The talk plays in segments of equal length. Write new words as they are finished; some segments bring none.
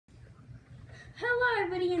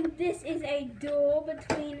everybody, and this is a duel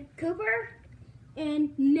between Cooper and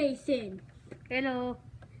Nathan. Hello.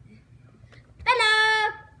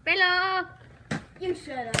 Hello! Hello. You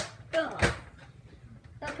shut up. Ugh.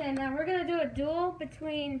 Okay, now we're gonna do a duel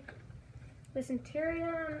between the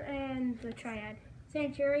Centurion and the Triad.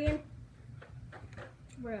 Centurion?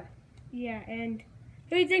 Bruh. Yeah, and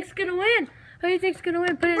who do you think's gonna win? Who do you think's gonna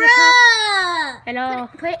win? Put it in the Bruh! Hello.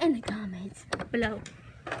 Put it in the comments. below.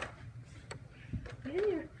 Put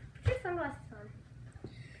your sunglasses on.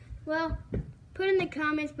 Well, put in the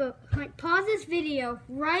comments, but pause this video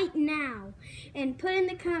right now and put in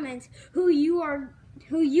the comments who you are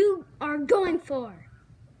going for.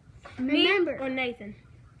 Remember, Me or Nathan?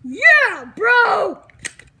 yeah, bro.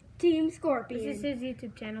 Team Scorpion. This is his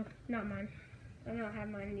YouTube channel, not mine. I don't have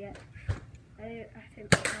mine yet. I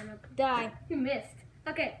didn't sign up. Die. You missed.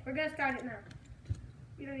 Okay, we're gonna start it now.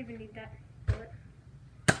 You don't even need that.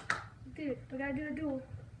 Dude, we gotta do a duel.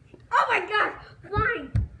 Oh my God!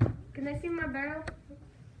 Fine. Can they see my barrel?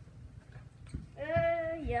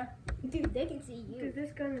 Yeah. Dude, they can see you. Dude,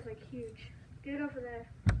 this gun is like huge. Get it over there.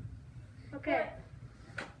 Okay.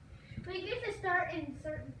 We get to start in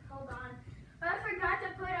certain. Hold on. I forgot to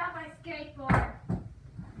put out my skateboard.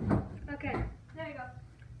 Okay. There you go.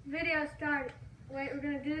 Video started. Wait, we're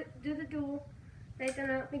gonna do the duel. Nathan,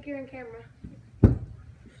 I don't think you're in camera.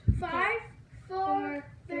 5, 4,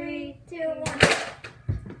 3, 2, 1.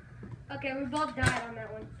 Okay, we both died on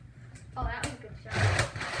that one. Oh, that was a good shot.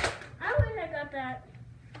 I wish I got that.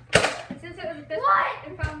 And since it was a pistol, What?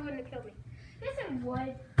 it probably wouldn't have killed me. Yes, it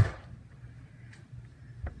would.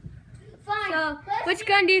 Fine. So, which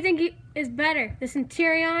gun do you think is better, the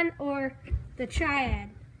Centurion or the Triad?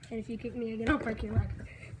 And if you kick me again, I'll break your leg.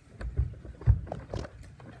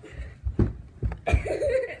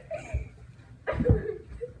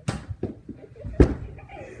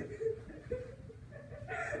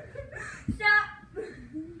 Stop.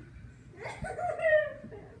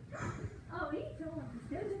 Oh, he told us.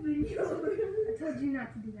 There's a video. I told you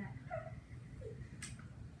not to do that.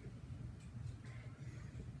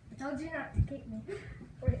 I told you not to kick me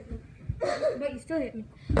or hit me. But you still hit me.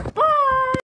 Bye!